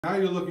Now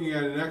you're looking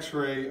at an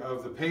x-ray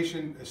of the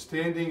patient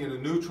standing in a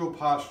neutral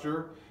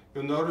posture.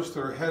 You'll notice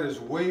that her head is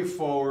way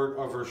forward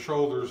of her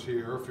shoulders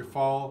here, if you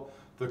follow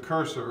the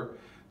cursor.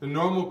 The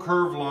normal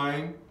curve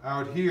line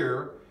out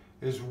here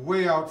is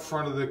way out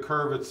front of the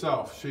curve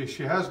itself. She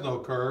has no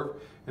curve.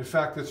 In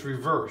fact, it's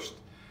reversed.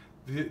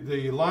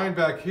 The line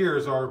back here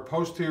is our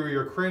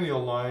posterior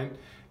cranial line,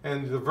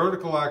 and the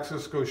vertical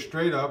axis goes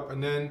straight up,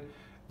 and then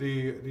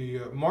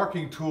the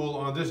marking tool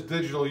on this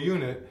digital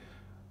unit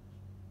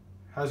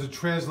has a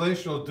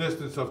translational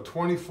distance of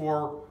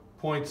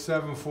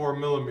 24.74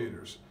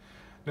 millimeters.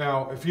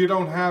 Now, if you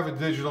don't have a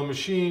digital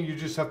machine, you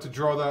just have to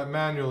draw that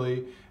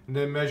manually and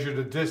then measure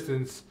the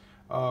distance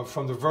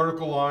from the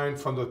vertical line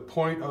from the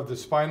point of the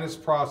spinous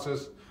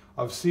process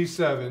of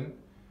C7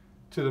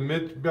 to the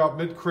about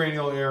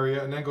mid-cranial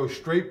area, and then go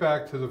straight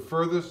back to the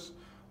furthest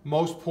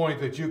most point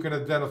that you can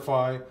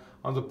identify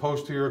on the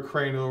posterior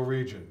cranial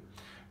region.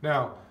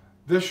 Now,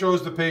 this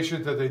shows the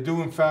patient that they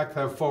do in fact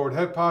have forward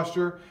head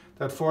posture.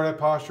 That forward head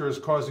posture is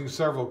causing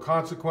several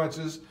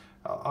consequences,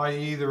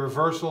 i.e. the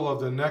reversal of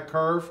the neck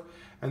curve.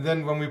 And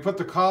then when we put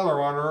the collar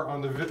on her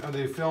on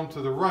the film to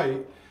the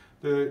right,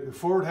 the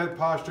forward head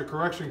posture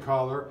correction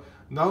collar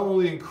not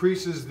only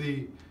increases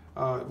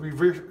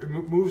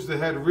moves the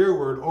head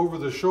rearward over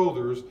the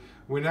shoulders.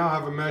 We now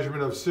have a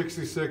measurement of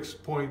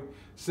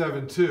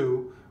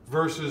 66.72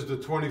 versus the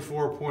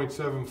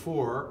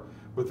 24.74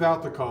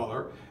 without the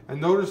collar.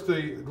 And notice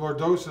the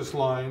lordosis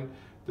line.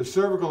 The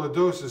cervical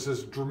lordosis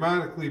is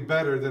dramatically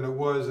better than it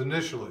was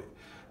initially.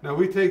 Now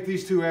we take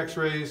these two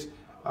x-rays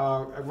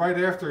right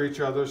after each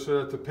other so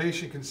that the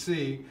patient can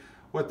see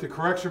what the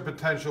correction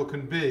potential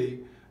can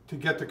be to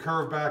get the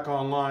curve back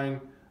online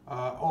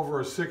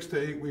over a 6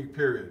 to 8 week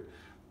period.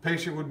 The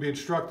patient would be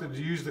instructed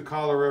to use the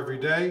collar every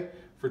day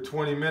for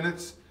 20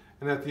 minutes,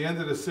 and at the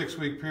end of the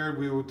 6-week period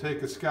we will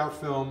take a scout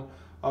film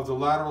of the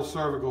lateral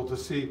cervical to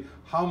see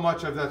how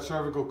much of that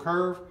cervical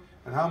curve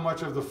and how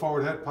much of the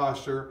forward head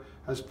posture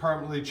has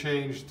permanently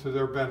changed to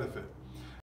their benefit.